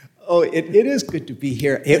Oh, it is good to be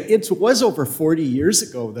here. It was over 40 years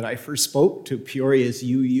ago that I first spoke to Peoria's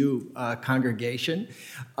UU congregation.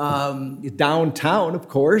 Downtown, of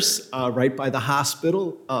course, right by the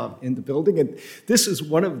hospital in the building. And this is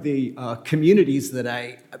one of the communities that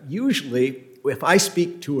I usually, if I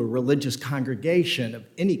speak to a religious congregation of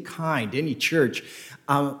any kind, any church,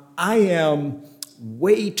 I am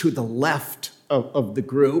way to the left of the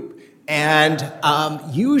group, and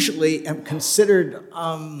usually am considered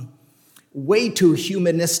way too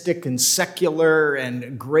humanistic and secular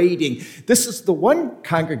and grading. This is the one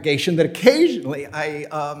congregation that occasionally I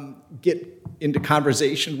get into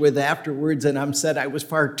conversation with afterwards, and I'm said I was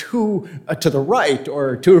far too to the right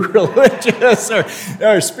or too religious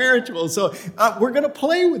or spiritual. So we're going to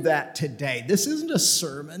play with that today. This isn't a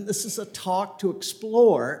sermon. This is a talk to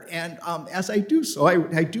explore. And as I do so,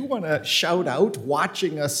 I do want to shout out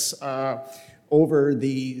watching us over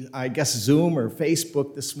the, I guess, Zoom or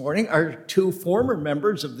Facebook this morning, are two former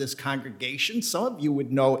members of this congregation. Some of you would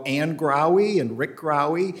know Ann Growie and Rick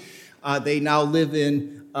Growie. They now live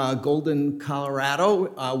in Golden,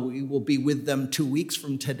 Colorado. We will be with them 2 weeks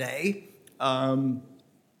from today.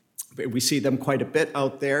 We see them quite a bit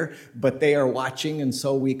out there, but they are watching, and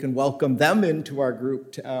so we can welcome them into our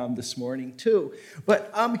group this morning too. But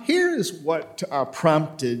here is what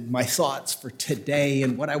prompted my thoughts for today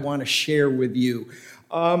and what I want to share with you.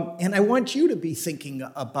 And I want you to be thinking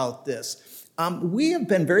about this. We have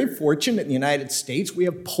been very fortunate in the United States. We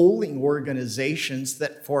have polling organizations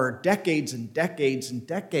that for decades and decades and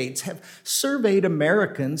decades have surveyed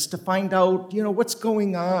Americans to find out, what's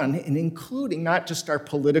going on, and including not just our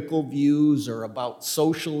political views or about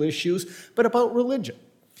social issues, but about religion.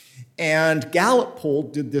 And Gallup poll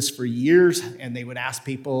did this for years, and they would ask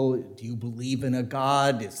people, do you believe in a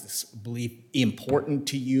God? Is this belief important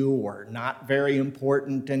to you or not very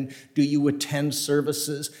important? And do you attend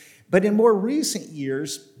services? But in more recent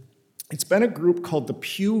years, it's been a group called the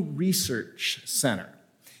Pew Research Center.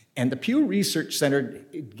 And the Pew Research Center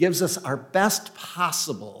gives us our best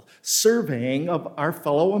possible surveying of our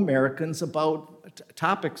fellow Americans about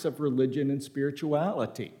topics of religion and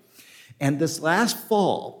spirituality. And this last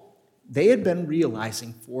fall, they had been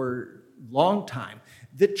realizing for a long time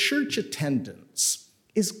that church attendance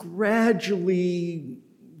is gradually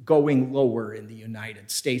going lower in the United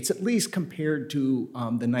States, at least compared to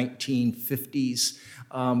the 1950s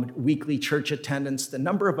weekly church attendance. The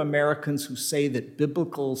number of Americans who say that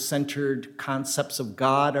biblical-centered concepts of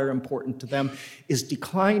God are important to them is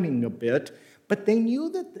declining a bit, but they knew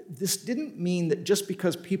that this didn't mean that just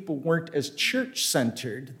because people weren't as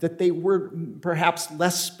church-centered, that they were perhaps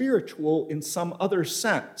less spiritual in some other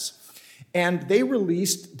sense. And they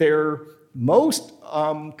released their most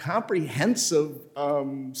comprehensive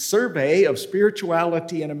survey of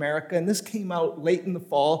spirituality in America, and this came out late in the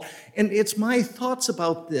fall, and it's my thoughts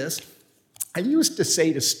about this. I used to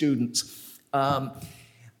say to students,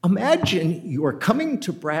 imagine you are coming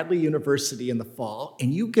to Bradley University in the fall,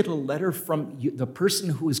 and you get a letter from the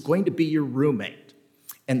person who is going to be your roommate,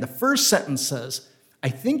 and the first sentence says, I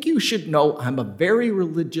think you should know I'm a very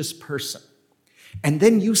religious person. And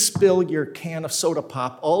then you spill your can of soda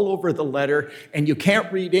pop all over the letter, and you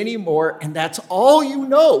can't read anymore, and that's all you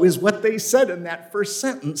know is what they said in that first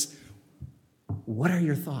sentence. What are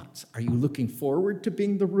your thoughts? Are you looking forward to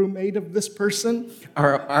being the roommate of this person?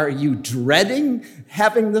 Are you dreading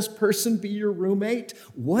having this person be your roommate?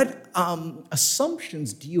 What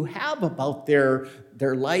assumptions do you have about their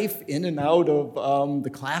life in and out of the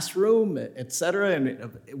classroom, et cetera?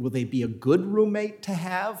 And will they be a good roommate to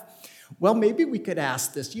have? Well, maybe we could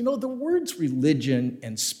ask this. The words religion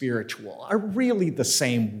and spiritual are really the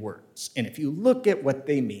same words. And if you look at what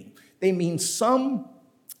they mean some,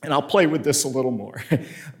 and I'll play with this a little more,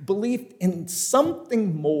 belief in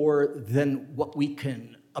something more than what we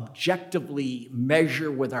can objectively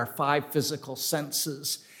measure with our 5 physical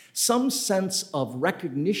senses, some sense of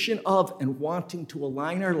recognition of and wanting to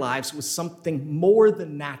align our lives with something more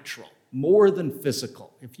than natural, more than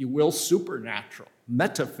physical, if you will, supernatural,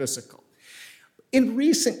 metaphysical. In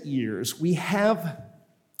recent years, we have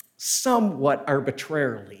somewhat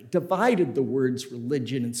arbitrarily divided the words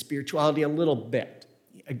religion and spirituality a little bit.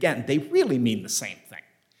 Again, they really mean the same thing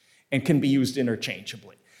and can be used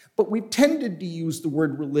interchangeably. But we've tended to use the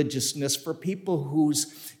word religiousness for people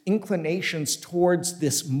whose inclinations towards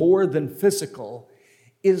this more than physical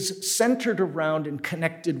is centered around and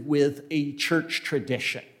connected with a church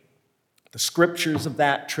tradition. The scriptures of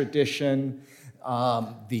that tradition,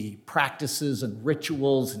 the practices and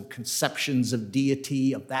rituals and conceptions of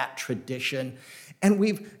deity of that tradition. And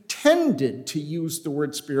we've tended to use the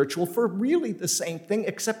word spiritual for really the same thing,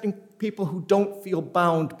 excepting people who don't feel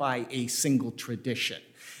bound by a single tradition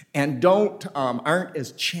and aren't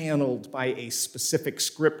as channeled by a specific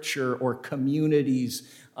scripture or community's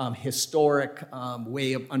historic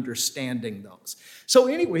way of understanding those. So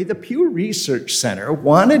anyway, the Pew Research Center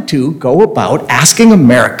wanted to go about asking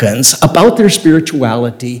Americans about their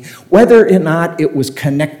spirituality, whether or not it was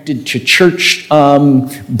connected to church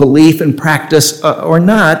belief and practice or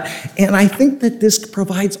not. And I think that this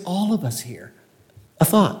provides all of us here a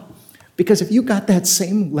thought. Because if you got that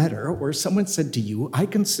same letter where someone said to you, I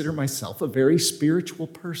consider myself a very spiritual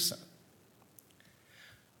person,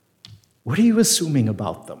 what are you assuming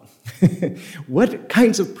about them? What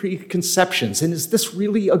kinds of preconceptions? And is this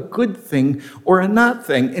really a good thing or a not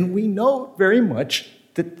thing? And we know very much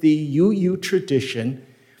that the UU tradition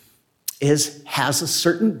has a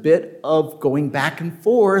certain bit of going back and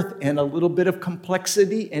forth and a little bit of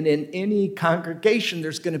complexity. And in any congregation,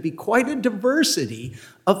 there's going to be quite a diversity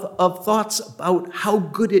of thoughts about how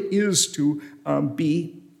good it is to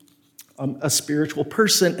be a spiritual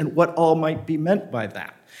person and what all might be meant by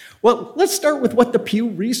that. Well, let's start with what the Pew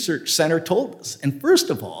Research Center told us. And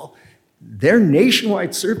first of all, their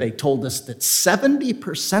nationwide survey told us that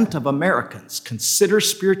 70% of Americans consider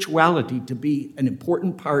spirituality to be an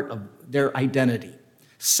important part of their identity.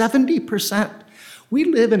 70%. We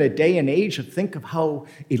live in a day and age of think of how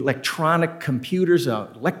electronic computers,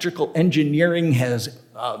 electrical engineering has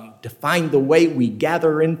defined the way we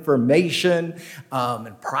gather information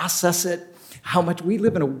and process it. How much we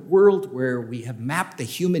live in a world where we have mapped the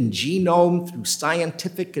human genome through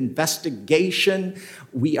scientific investigation.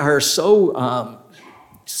 We are so,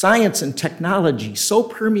 science and technology so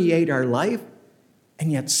permeate our life,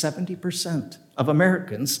 and yet 70% of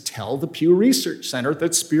Americans tell the Pew Research Center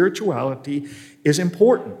that spirituality is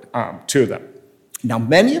important to them. Now,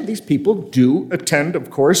 many of these people do attend,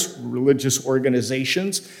 of course, religious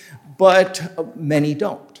organizations, but many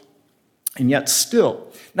don't. And yet still.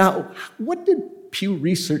 Now, what did Pew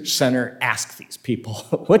Research Center ask these people?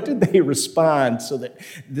 What did they respond so that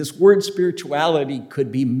this word spirituality could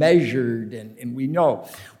be measured and we know?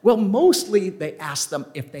 Well, mostly they asked them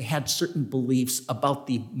if they had certain beliefs about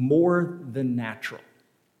the more than natural,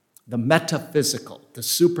 the metaphysical, the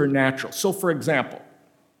supernatural. So, for example,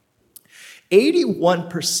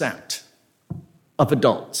 81% of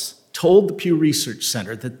adults told the Pew Research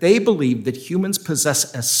Center that they believe that humans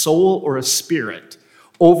possess a soul or a spirit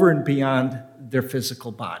over and beyond their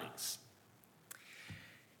physical bodies.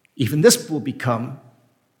 Even this will become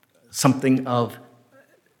something of,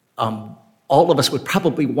 all of us would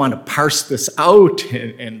probably want to parse this out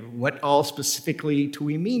and what all specifically do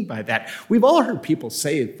we mean by that. We've all heard people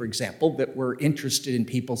say, for example, that we're interested in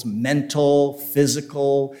people's mental,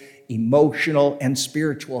 physical, emotional, and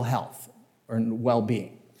spiritual health or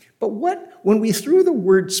well-being. But when we threw the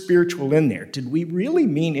word spiritual in there, did we really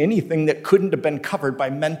mean anything that couldn't have been covered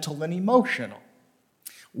by mental and emotional?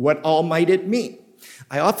 What all might it mean?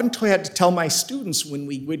 I often had to tell my students when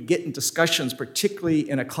we would get in discussions, particularly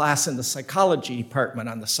in a class in the psychology department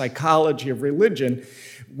on the psychology of religion,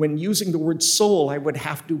 when using the word soul, I would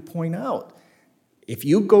have to point out, if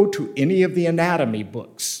you go to any of the anatomy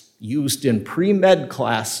books used in pre-med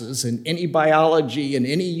classes in any biology in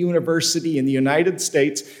any university in the United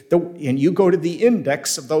States, and you go to the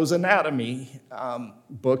index of those anatomy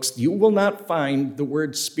books, you will not find the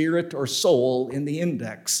word spirit or soul in the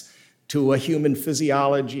index to a human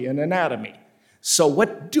physiology and anatomy. So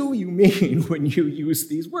what do you mean when you use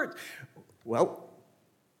these words? Well,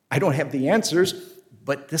 I don't have the answers,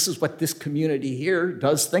 but this is what this community here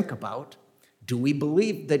does think about. Do we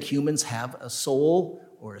believe that humans have a soul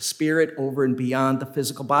or a spirit over and beyond the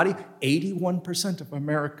physical body? 81% of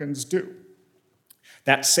Americans do.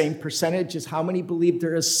 That same percentage is how many believe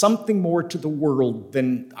there is something more to the world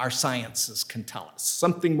than our sciences can tell us,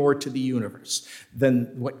 something more to the universe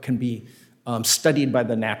than what can be studied by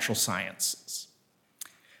the natural sciences.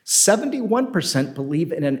 71%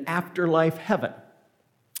 believe in an afterlife heaven.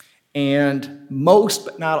 And most,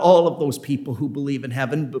 but not all of those people who believe in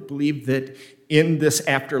heaven, but believe that in this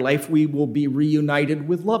afterlife we will be reunited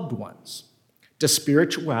with loved ones. Does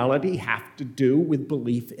spirituality have to do with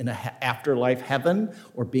belief in an afterlife heaven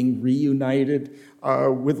or being reunited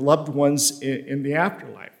with loved ones in the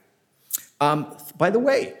afterlife? By the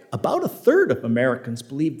way, about a third of Americans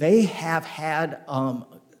believe they have had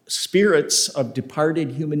spirits of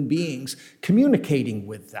departed human beings communicating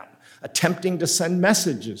with them, attempting to send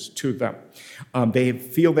messages to them. They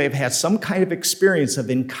feel they've had some kind of experience of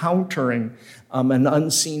encountering an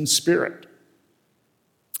unseen spirit.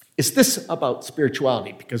 Is this about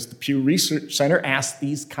spirituality? Because the Pew Research Center asked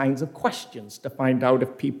these kinds of questions to find out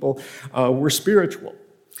if people were spiritual.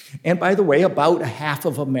 And by the way, about half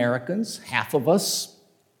of Americans, half of us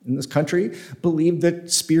in this country, believe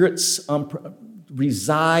that spirits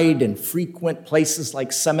reside in frequent places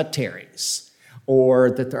like cemeteries,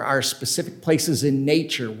 or that there are specific places in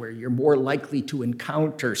nature where you're more likely to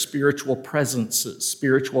encounter spiritual presences,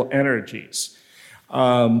 spiritual energies.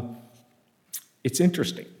 It's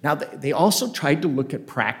interesting. Now, they also tried to look at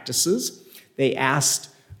practices. They asked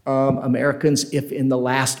Americans if in the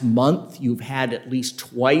last month you've had at least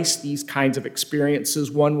twice these kinds of experiences.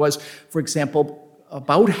 One was, for example,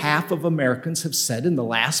 about half of Americans have said in the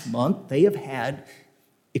last month they have had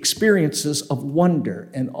experiences of wonder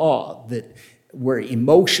and awe that were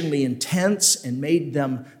emotionally intense and made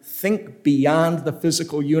them think beyond the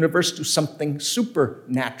physical universe to something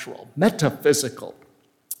supernatural, metaphysical.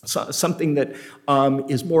 So, something that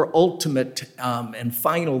is more ultimate and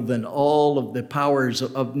final than all of the powers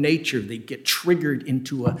of nature. They get triggered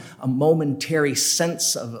into a momentary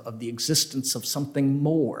sense of the existence of something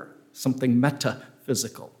more, something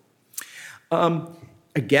metaphysical.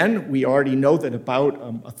 Again, we already know that about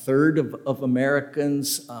a third of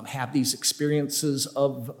Americans have these experiences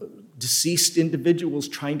of deceased individuals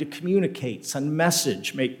trying to communicate, send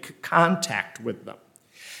message, make contact with them.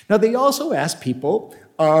 Now, they also ask people,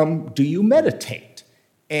 do you meditate?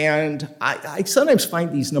 And I sometimes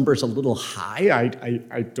find these numbers a little high.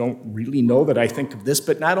 I don't really know that I think of this,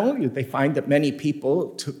 but not only did they find that many people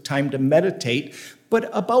took time to meditate, but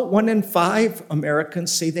about 1 in 5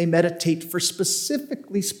 Americans say they meditate for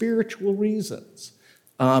specifically spiritual reasons.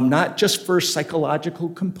 Not just for psychological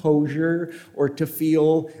composure or to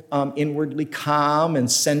feel inwardly calm and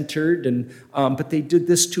centered, but they did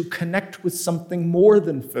this to connect with something more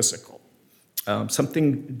than physical.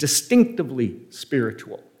 Something distinctively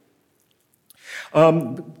spiritual.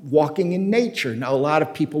 Walking in nature. Now, a lot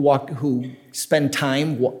of people who spend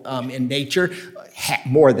time in nature,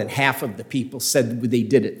 more than half of the people said they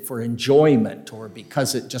did it for enjoyment or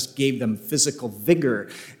because it just gave them physical vigor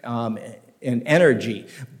and energy.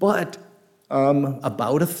 But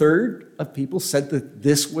about a third of people said that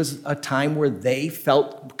this was a time where they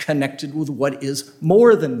felt connected with what is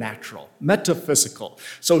more than natural, metaphysical.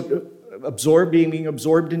 So being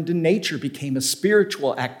absorbed into nature became a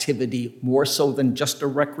spiritual activity more so than just a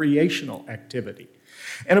recreational activity.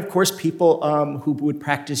 And of course, people who would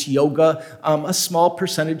practice yoga, a small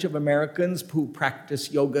percentage of Americans who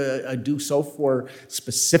practice yoga do so for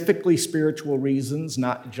specifically spiritual reasons,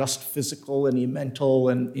 not just physical and mental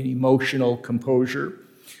and emotional composure.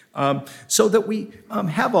 So that we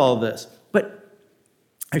have all this. But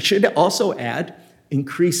I should also add,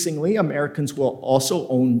 increasingly, Americans will also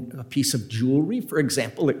own a piece of jewelry. For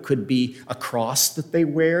example, it could be a cross that they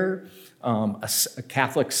wear, a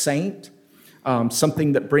Catholic saint,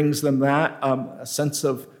 something that brings them a sense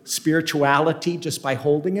of spirituality just by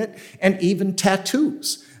holding it. And even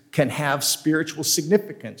tattoos can have spiritual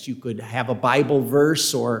significance. You could have a Bible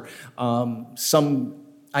verse or some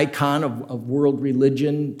icon of world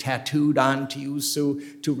religion tattooed onto you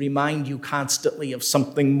to remind you constantly of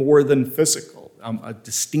something more than physical. A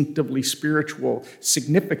distinctively spiritual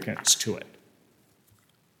significance to it.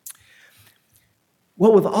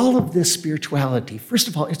 Well, with all of this spirituality, first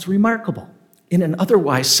of all, it's remarkable. In an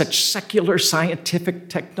otherwise such secular, scientific,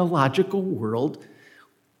 technological world,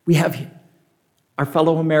 we have our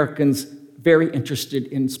fellow Americans very interested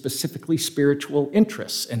in specifically spiritual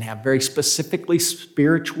interests and have very specifically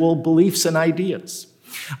spiritual beliefs and ideas.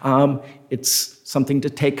 It's something to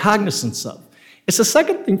take cognizance of. It's the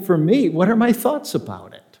second thing for me. What are my thoughts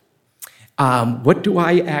about it? What do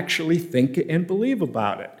I actually think and believe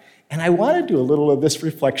about it? And I want to do a little of this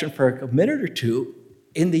reflection for a minute or two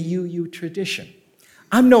in the UU tradition.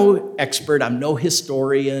 I'm no expert, I'm no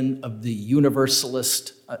historian of the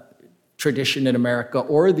Universalist tradition in America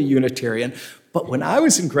or the Unitarian, but when I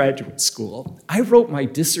was in graduate school, I wrote my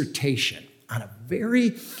dissertation on a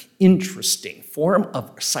very interesting form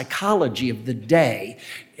of psychology of the day.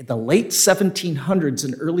 In the late 1700s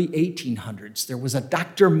and early 1800s, there was a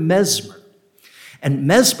Dr. Mesmer. And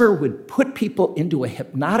Mesmer would put people into a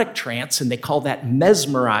hypnotic trance, and they call that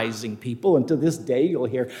mesmerizing people. And to this day, you'll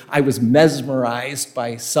hear, I was mesmerized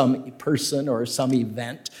by some person or some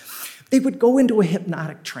event. They would go into a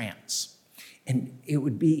hypnotic trance, and it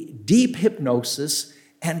would be deep hypnosis,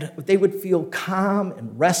 and they would feel calm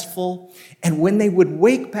and restful. And when they would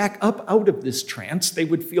wake back up out of this trance, they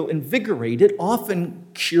would feel invigorated, often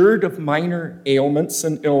cured of minor ailments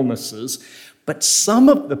and illnesses. But some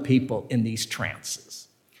of the people in these trances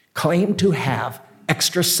claim to have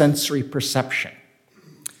extrasensory perception.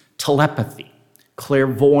 telepathy,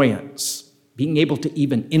 clairvoyance, being able to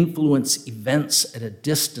even influence events at a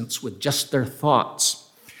distance with just their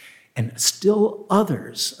thoughts. And still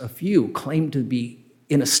others, a few, claim to be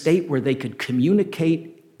in a state where they could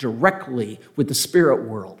communicate directly with the spirit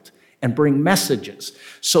world and bring messages.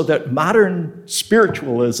 So that modern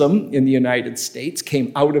spiritualism in the United States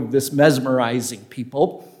came out of this mesmerizing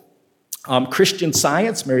people. Christian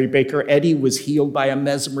Science, Mary Baker Eddy was healed by a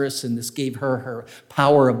mesmerist, and this gave her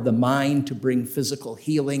power of the mind to bring physical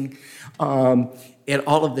healing, and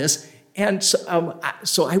all of this. And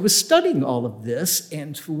so I was studying all of this,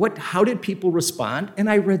 and how did people respond? And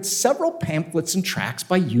I read several pamphlets and tracts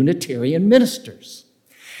by Unitarian ministers.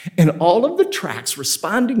 And all of the tracts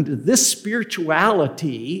responding to this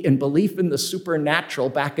spirituality and belief in the supernatural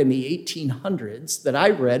back in the 1800s that I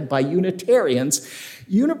read by Unitarians,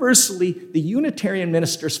 universally, the Unitarian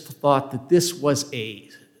ministers thought that this was a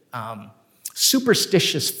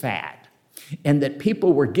superstitious fad, and that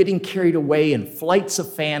people were getting carried away in flights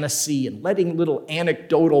of fantasy and letting little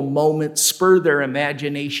anecdotal moments spur their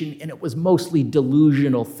imagination, and it was mostly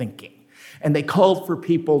delusional thinking. And they called for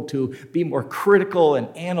people to be more critical and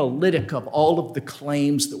analytic of all of the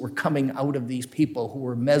claims that were coming out of these people who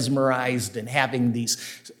were mesmerized and having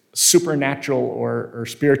these supernatural or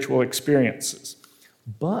spiritual experiences.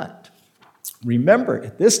 But remember,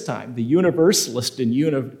 at this time, the Universalists and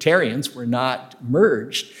Unitarians were not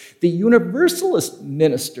merged. The Universalist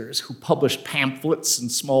ministers who published pamphlets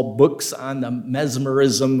and small books on the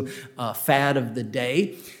mesmerism fad of the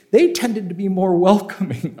day, they tended to be more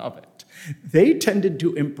welcoming of it. They tended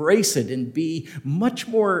to embrace it and be much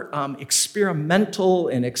more experimental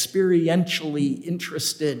and experientially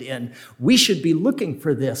interested in, we should be looking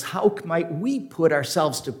for this. How might we put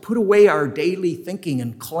ourselves to put away our daily thinking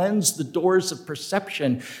and cleanse the doors of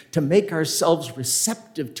perception to make ourselves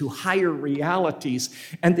receptive to higher realities?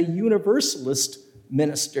 And the Universalist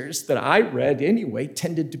ministers that I read anyway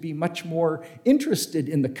tended to be much more interested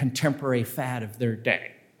in the contemporary fad of their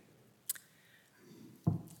day.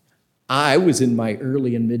 I was in my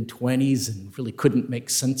early and mid-20s and really couldn't make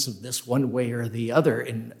sense of this one way or the other,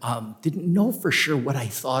 and didn't know for sure what I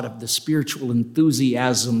thought of the spiritual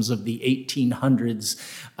enthusiasms of the 1800s,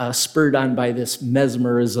 spurred on by this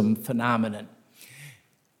mesmerism phenomenon.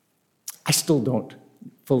 I still don't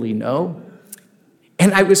fully know.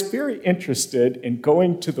 And I was very interested in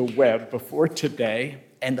going to the web before today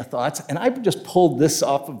and the thoughts, and I just pulled this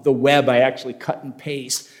off of the web. I actually cut and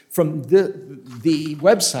paste from the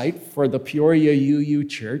website for the Peoria UU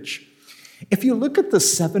Church. If you look at the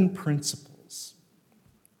 7 principles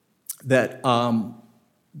that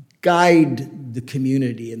guide the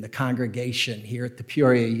community and the congregation here at the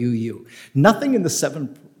Peoria UU, nothing in the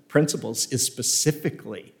 7 principles is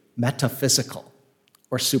specifically metaphysical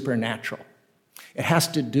or supernatural. It has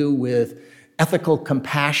to do with ethical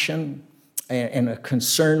compassion and a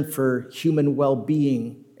concern for human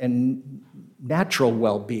well-being and natural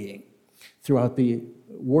well-being throughout the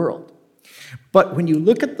world. But when you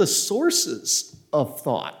look at the sources of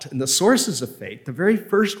thought and the sources of faith, the very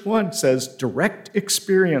first one says direct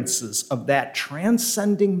experiences of that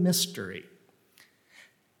transcending mystery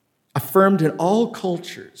affirmed in all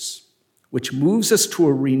cultures, which moves us to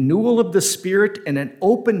a renewal of the spirit and an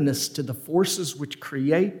openness to the forces which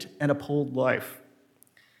create and uphold life.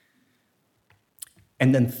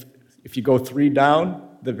 And then if you go 3 down,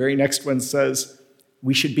 the very next one says,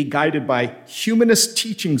 we should be guided by humanist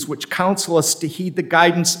teachings which counsel us to heed the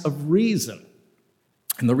guidance of reason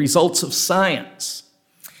and the results of science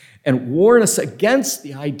and warn us against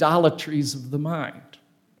the idolatries of the mind.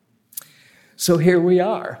 So here we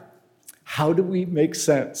are. How do we make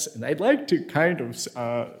sense? And I'd like to kind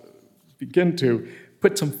of begin to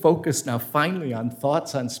put some focus now finally on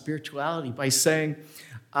thoughts on spirituality by saying,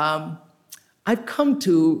 I've come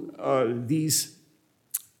to these,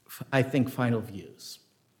 I think, final views.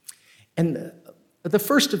 And the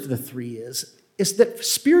first of the 3 is that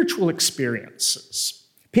spiritual experiences,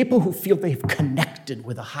 people who feel they've connected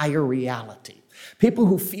with a higher reality, people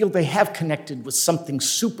who feel they have connected with something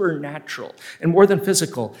supernatural and more than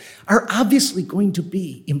physical, are obviously going to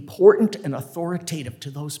be important and authoritative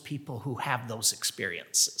to those people who have those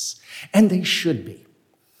experiences. And they should be.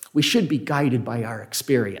 We should be guided by our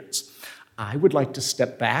experience. I would like to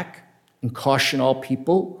step back and caution all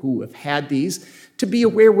people who have had these to be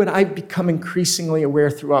aware what I've become increasingly aware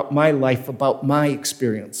throughout my life about my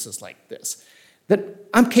experiences like this, that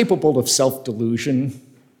I'm capable of self-delusion.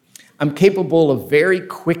 I'm capable of very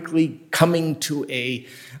quickly coming to a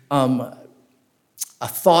a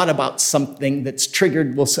thought about something that's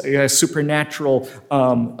triggered, we'll say, a supernatural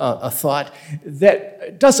a thought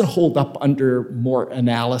that doesn't hold up under more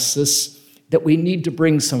analysis, that we need to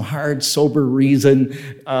bring some hard, sober reason.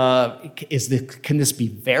 Can this be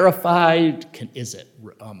verified? Is it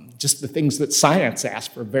just the things that science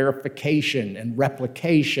asks for, verification and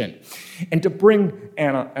replication, and to bring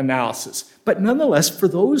an analysis. But nonetheless, for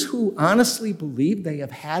those who honestly believe they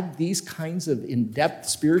have had these kinds of in-depth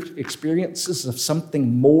spiritual experiences of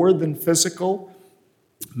something more than physical,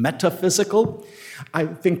 metaphysical, I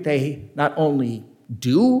think they not only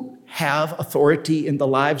do have authority in the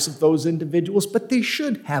lives of those individuals, but they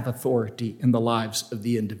should have authority in the lives of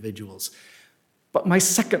the individuals. But my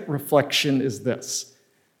second reflection is this,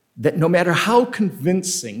 that no matter how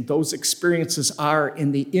convincing those experiences are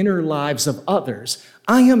in the inner lives of others,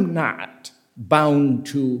 I am not bound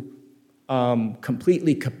to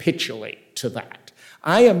completely capitulate to that.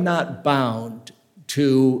 I am not bound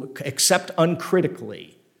to accept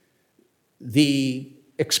uncritically the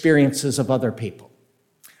experiences of other people.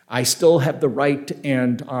 I still have the right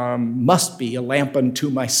and must be a lamp unto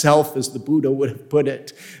myself, as the Buddha would have put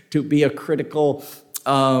it, to be a critical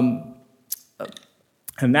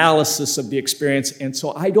analysis of the experience. And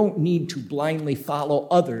so I don't need to blindly follow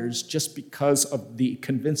others just because of the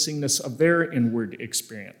convincingness of their inward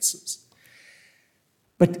experiences.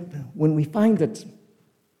 But when we find that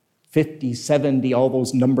 50, 70, all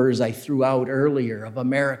those numbers I threw out earlier of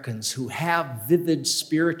Americans who have vivid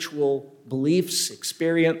spiritual beliefs,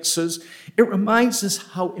 experiences, it reminds us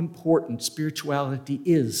how important spirituality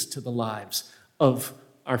is to the lives of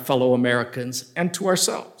our fellow Americans and to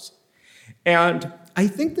ourselves. And I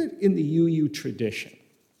think that in the UU tradition,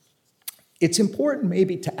 it's important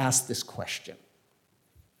maybe to ask this question.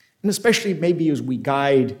 And especially maybe as we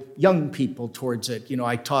guide young people towards it. You know,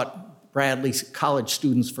 I taught Bradley's college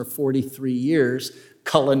students for 43 years,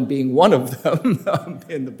 Cullen being one of them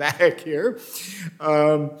in the back here.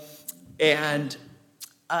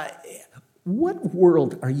 What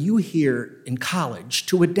world are you here in college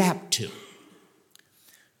to adapt to?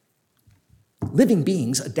 Living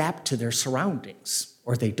beings adapt to their surroundings,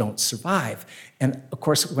 or they don't survive. And of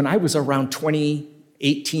course, when I was around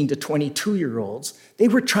 18 to 22-year-olds, they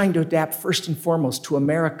were trying to adapt first and foremost to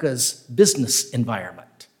America's business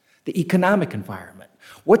environment, the economic environment.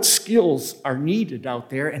 What skills are needed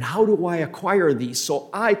out there, and how do I acquire these so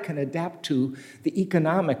I can adapt to the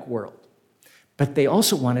economic world? But they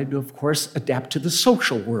also wanted to, of course, adapt to the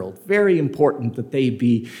social world. Very important that they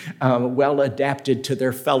be well adapted to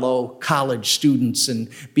their fellow college students and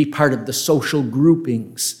be part of the social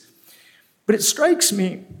groupings. But it strikes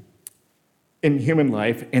me in human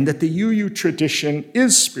life, and that the UU tradition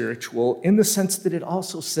is spiritual in the sense that it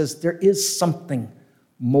also says there is something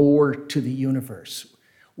more to the universe.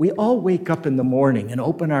 We all wake up in the morning and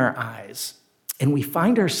open our eyes, and we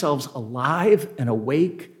find ourselves alive and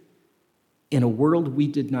awake in a world we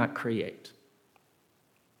did not create.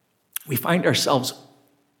 We find ourselves,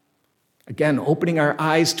 again, opening our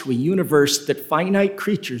eyes to a universe that finite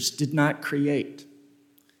creatures did not create.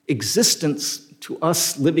 Existence to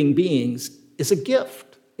us living beings is a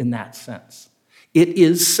gift in that sense. It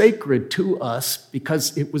is sacred to us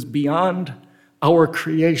because it was beyond our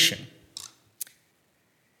creation.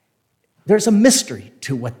 There's a mystery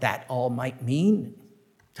to what that all might mean,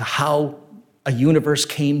 to how a universe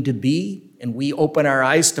came to be, and we open our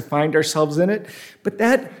eyes to find ourselves in it. But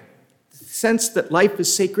that sense that life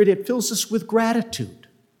is sacred, it fills us with gratitude.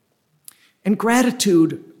 And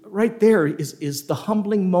gratitude, right there, is the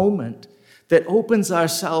humbling moment that opens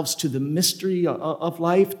ourselves to the mystery of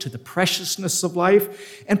life, to the preciousness of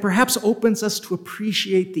life, and perhaps opens us to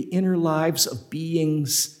appreciate the inner lives of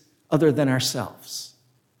beings other than ourselves.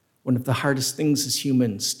 One of the hardest things as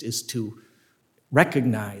humans is to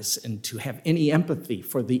recognize and to have any empathy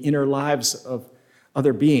for the inner lives of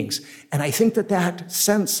other beings. And I think that that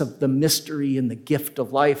sense of the mystery and the gift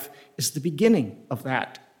of life is the beginning of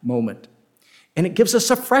that moment. And it gives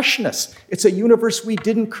us a freshness. It's a universe we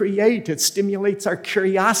didn't create. It stimulates our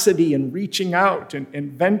curiosity and reaching out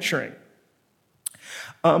and venturing.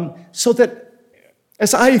 So that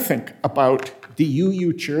as I think about the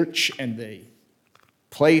UU Church and the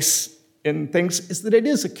place in things, is that it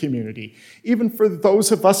is a community. Even for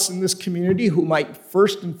those of us in this community who might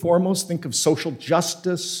first and foremost think of social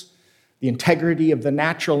justice, the integrity of the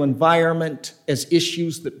natural environment as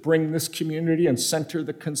issues that bring this community and center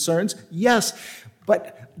the concerns, yes,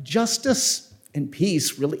 but justice and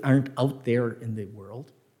peace really aren't out there in the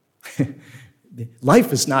world.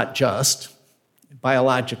 Life is not just,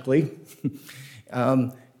 biologically.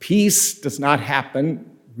 Peace does not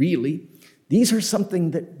happen, really. These are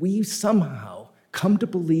something that we somehow come to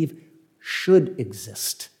believe should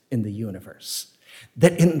exist in the universe,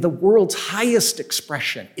 that in the world's highest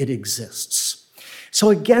expression, it exists. So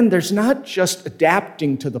again, there's not just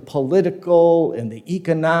adapting to the political and the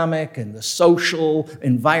economic and the social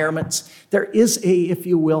environments. There is a, if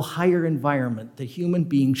you will, higher environment that human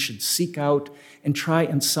beings should seek out and try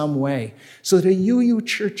in some way. So the UU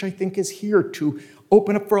Church, I think, is here to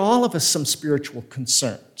open up for all of us some spiritual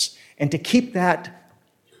concerns and to keep that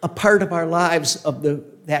a part of our lives, of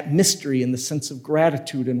that mystery and the sense of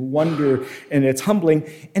gratitude and wonder, and it's humbling,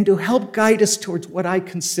 and to help guide us towards what I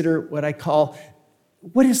consider, what I call,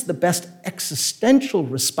 what is the best existential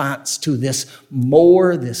response to this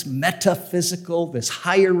more, this metaphysical, this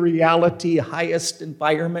higher reality, highest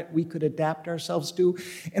environment we could adapt ourselves to?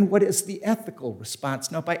 And what is the ethical response?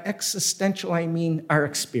 Now, by existential, I mean our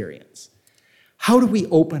experience. How do we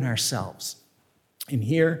open ourselves? And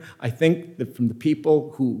here, I think that from the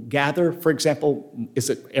people who gather, for example, is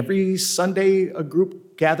it every Sunday a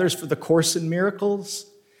group gathers for the Course in Miracles?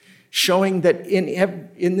 Showing that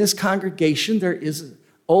in this congregation, there is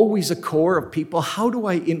always a core of people. How do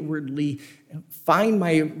I inwardly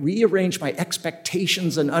rearrange my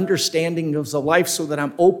expectations and understanding of the life so that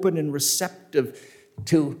I'm open and receptive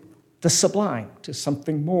to the sublime, to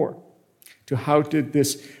something more? To how did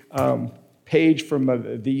this page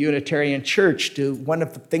from the Unitarian Church, to one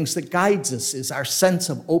of the things that guides us is our sense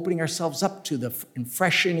of opening ourselves up to the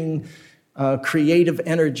freshening, creative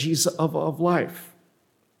energies of life.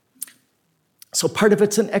 So part of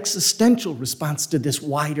it's an existential response to this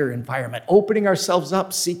wider environment, opening ourselves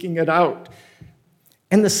up, seeking it out.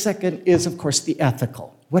 And the second is, of course, the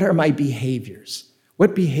ethical. What are my behaviors?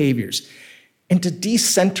 What behaviors? And to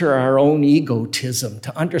decenter our own egotism,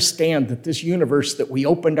 to understand that this universe that we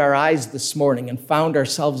opened our eyes this morning and found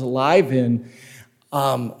ourselves alive in,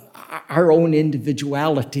 our own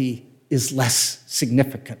individuality is less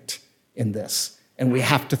significant in this. And we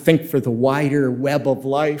have to think for the wider web of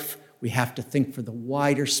life. We have to think for the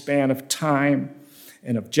wider span of time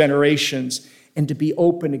and of generations, and to be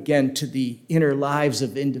open again to the inner lives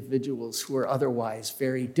of individuals who are otherwise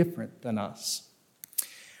very different than us.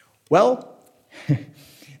 Well,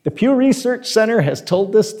 the Pew Research Center has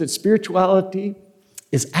told us that spirituality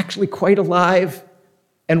is actually quite alive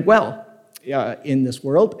and well in this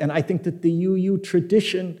world, and I think that the UU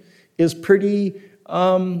tradition is pretty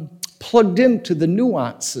plugged into the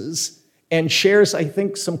nuances and shares, I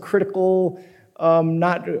think, some critical,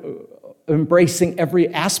 not embracing every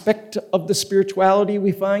aspect of the spirituality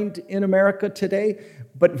we find in America today,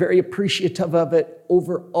 but very appreciative of it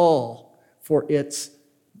overall for its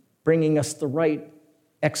bringing us the right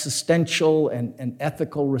existential and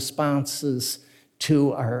ethical responses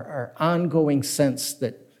to our ongoing sense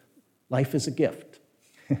that life is a gift,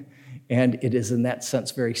 and it is in that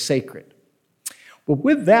sense very sacred. Well,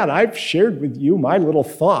 with that, I've shared with you my little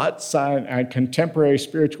thoughts on contemporary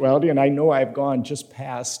spirituality, and I know I've gone just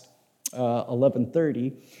past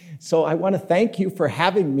 11:30. So I want to thank you for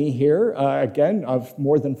having me here, again, of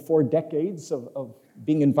more than 4 decades of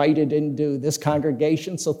being invited into this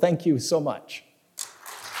congregation. So thank you so much.